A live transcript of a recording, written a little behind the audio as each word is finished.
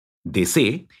They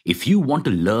say if you want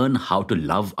to learn how to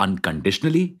love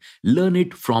unconditionally, learn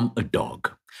it from a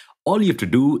dog. All you have to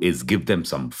do is give them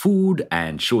some food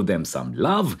and show them some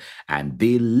love, and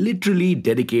they literally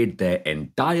dedicate their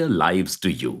entire lives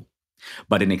to you.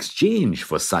 But in exchange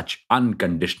for such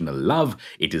unconditional love,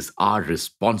 it is our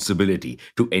responsibility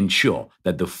to ensure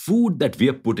that the food that we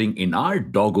are putting in our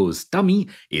doggo's tummy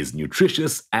is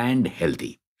nutritious and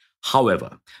healthy.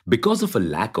 However, because of a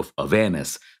lack of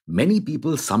awareness, many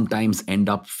people sometimes end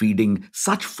up feeding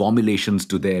such formulations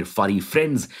to their furry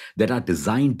friends that are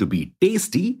designed to be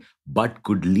tasty but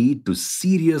could lead to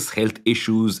serious health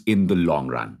issues in the long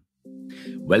run.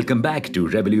 Welcome back to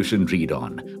Revolution Read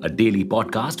On, a daily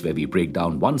podcast where we break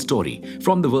down one story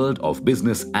from the world of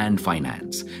business and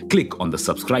finance. Click on the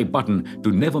subscribe button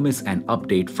to never miss an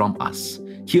update from us.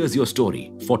 Here's your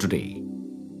story for today.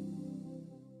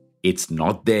 It's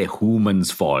not their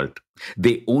human's fault.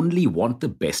 They only want the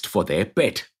best for their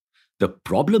pet. The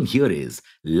problem here is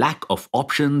lack of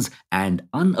options and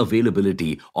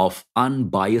unavailability of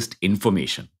unbiased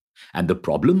information. And the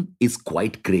problem is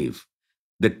quite grave.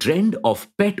 The trend of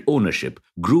pet ownership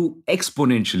grew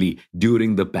exponentially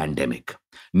during the pandemic.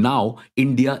 Now,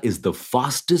 India is the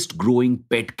fastest growing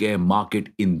pet care market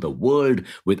in the world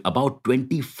with about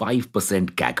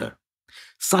 25% CAGR.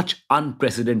 Such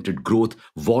unprecedented growth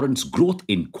warrants growth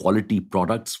in quality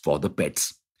products for the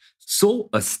pets. So,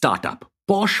 a startup,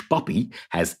 Posh Puppy,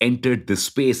 has entered this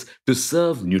space to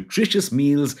serve nutritious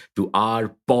meals to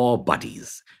our paw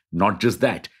buddies. Not just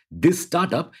that, this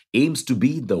startup aims to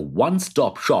be the one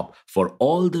stop shop for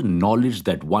all the knowledge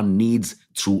that one needs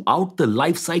throughout the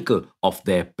life cycle of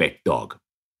their pet dog.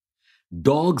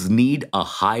 Dogs need a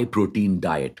high protein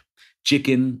diet: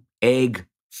 chicken, egg,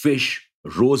 fish,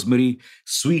 rosemary,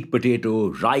 sweet potato,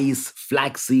 rice,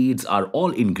 flax seeds are all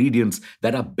ingredients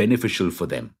that are beneficial for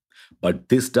them. But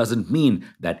this doesn't mean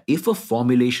that if a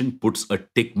formulation puts a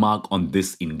tick mark on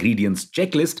this ingredients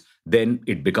checklist, then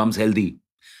it becomes healthy.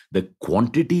 The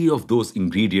quantity of those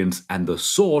ingredients and the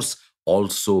source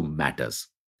also matters.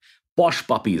 Posh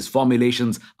Puppies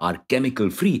formulations are chemical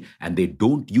free and they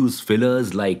don't use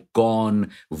fillers like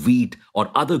corn, wheat,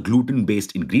 or other gluten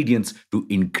based ingredients to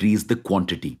increase the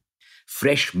quantity.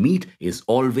 Fresh meat is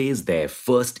always their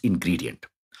first ingredient.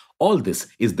 All this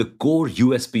is the core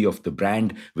USP of the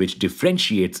brand, which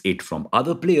differentiates it from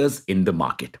other players in the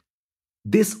market.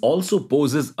 This also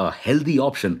poses a healthy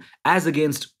option as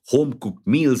against home cooked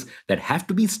meals that have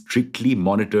to be strictly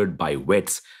monitored by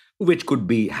vets, which could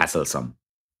be hassle.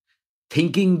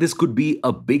 Thinking this could be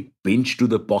a big pinch to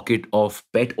the pocket of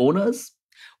pet owners?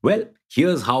 Well,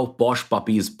 here's how Posh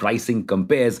Puppy's pricing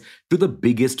compares to the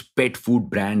biggest pet food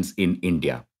brands in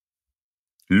India.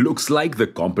 Looks like the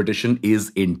competition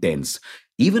is intense.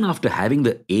 Even after having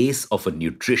the ace of a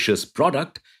nutritious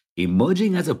product,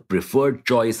 emerging as a preferred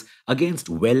choice against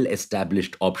well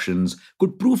established options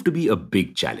could prove to be a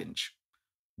big challenge.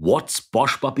 What's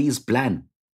Posh Puppy's plan?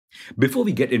 Before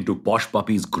we get into Posh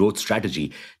Puppy's growth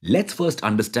strategy, let's first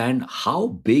understand how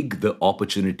big the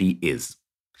opportunity is.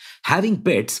 Having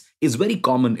pets is very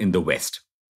common in the West.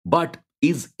 But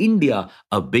is India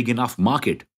a big enough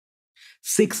market?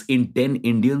 6 in 10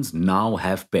 Indians now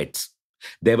have pets.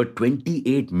 There were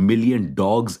 28 million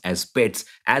dogs as pets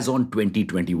as on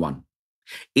 2021.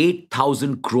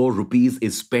 8,000 crore rupees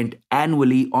is spent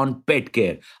annually on pet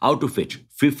care, out of which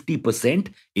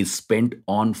 50% is spent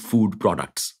on food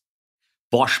products.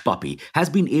 Posh Puppy has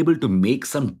been able to make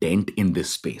some dent in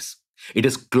this space. It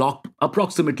has clocked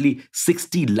approximately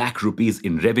 60 lakh rupees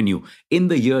in revenue in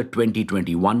the year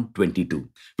 2021-22,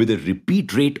 with a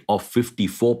repeat rate of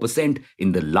 54%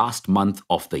 in the last month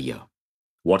of the year.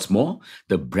 What's more,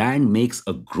 the brand makes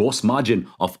a gross margin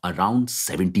of around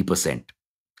 70%.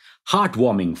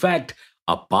 Heartwarming fact,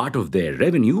 a part of their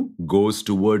revenue goes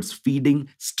towards feeding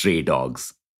stray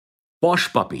dogs.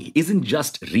 Posh Puppy isn't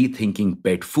just rethinking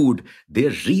pet food,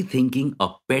 they're rethinking a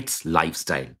pet's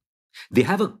lifestyle. They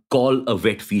have a call a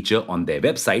vet feature on their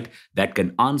website that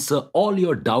can answer all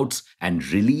your doubts and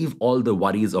relieve all the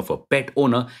worries of a pet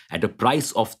owner at a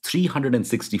price of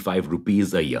 365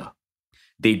 rupees a year.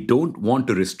 They don't want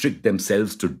to restrict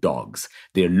themselves to dogs.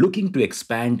 They're looking to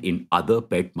expand in other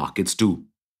pet markets too.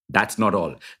 That's not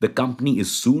all. The company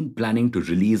is soon planning to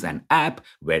release an app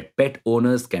where pet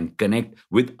owners can connect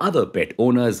with other pet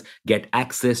owners, get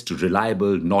access to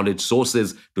reliable knowledge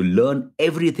sources to learn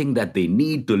everything that they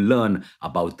need to learn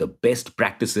about the best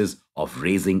practices of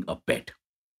raising a pet.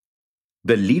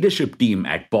 The leadership team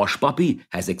at Posh Puppy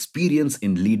has experience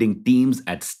in leading teams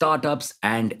at startups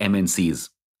and MNCs.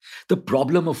 The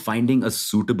problem of finding a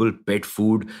suitable pet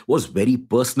food was very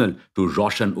personal to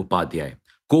Roshan Upadhyay,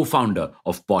 co founder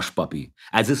of Posh Puppy,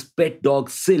 as his pet dog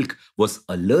Silk was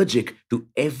allergic to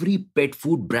every pet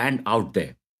food brand out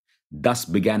there. Thus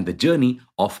began the journey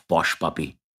of Posh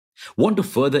Puppy. Want to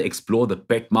further explore the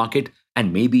pet market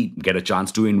and maybe get a chance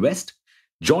to invest?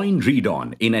 Join Read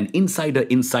On in an Insider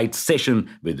Insights session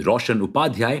with Roshan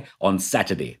Upadhyay on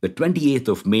Saturday, the 28th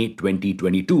of May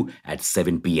 2022 at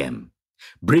 7 p.m.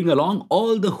 Bring along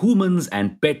all the humans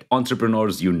and pet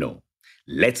entrepreneurs you know.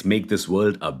 Let's make this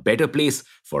world a better place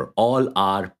for all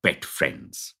our pet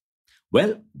friends.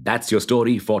 Well, that's your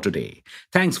story for today.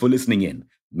 Thanks for listening in.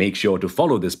 Make sure to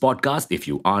follow this podcast if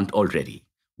you aren't already.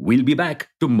 We'll be back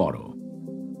tomorrow.